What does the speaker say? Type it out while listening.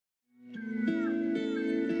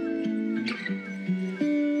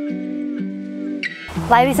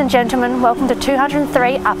Ladies and gentlemen, welcome to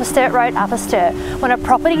 203 Upper Sturt Road, Upper Sturt. When a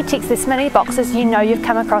property ticks this many boxes, you know you've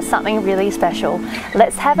come across something really special.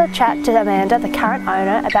 Let's have a chat to Amanda, the current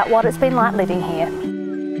owner, about what it's been like living here.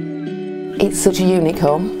 It's such a unique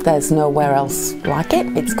home. There's nowhere else like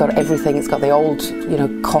it. It's got everything. It's got the old,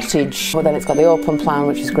 cottage, but then it's got the open plan,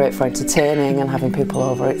 which is great for entertaining and having people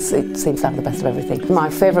over. It seems to have the best of everything. My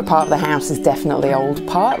favourite part of the house is definitely the old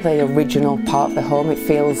part, the original part of the home. It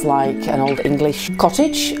feels like an old English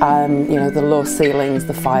cottage. The low ceilings,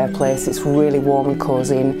 the fireplace. It's really warm and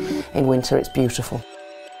cosy. In winter, it's beautiful.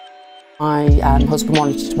 My husband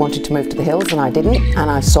wanted to move to the hills and I didn't,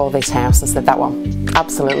 and I saw this house and said, that one,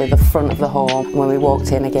 absolutely the front of the home. And when we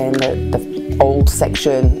walked in again, the old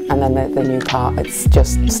section and then the new part, it's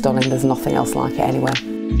just stunning. There's nothing else like it anywhere.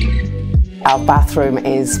 Our bathroom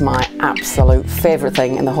is my absolute favourite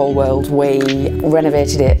thing in the whole world. We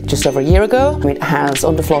renovated it just over a year ago. It has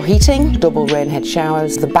underfloor heating, double rain head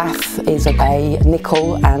showers. The bath is a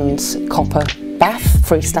nickel and copper bath,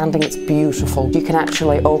 freestanding. It's beautiful. You can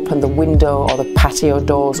actually open the window or the patio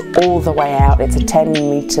doors all the way out. It's a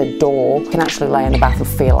 10-metre door. You can actually lay in the bath and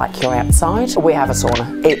feel like you're outside. We have a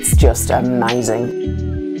sauna. It's just amazing.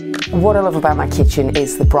 What I love about my kitchen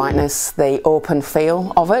is the brightness, the open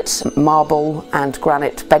feel of it. Marble and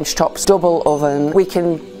granite bench tops, double oven. We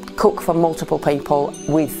can cook for multiple people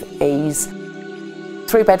with ease.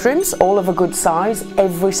 3 bedrooms, all of a good size.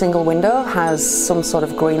 Every single window has some sort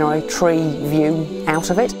of greenery, tree view out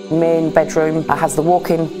of it. Main bedroom has the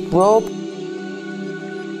walk-in robe.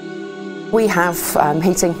 We have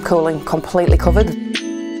heating, cooling completely covered.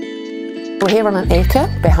 We're here on an acre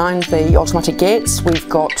behind the automatic gates. We've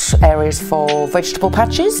got areas for vegetable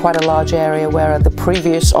patches, quite a large area where the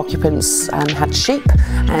previous occupants had sheep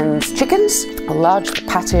and chickens. A large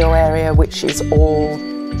patio area which is all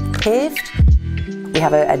paved. We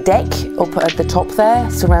have a deck up at the top there,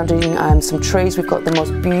 surrounding some trees. We've got the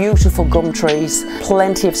most beautiful gum trees,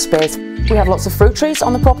 plenty of space. We have lots of fruit trees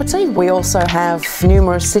on the property. We also have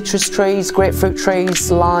numerous citrus trees, grapefruit trees,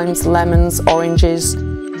 limes, lemons, oranges.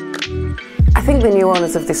 I think the new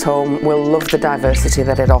owners of this home will love the diversity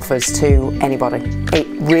that it offers to anybody. It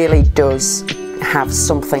really does have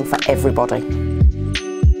something for everybody.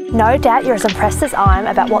 No doubt you're as impressed as I am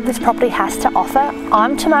about what this property has to offer.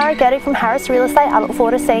 I'm Tamara Getty from Harris Real Estate. I look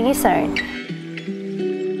forward to seeing you soon.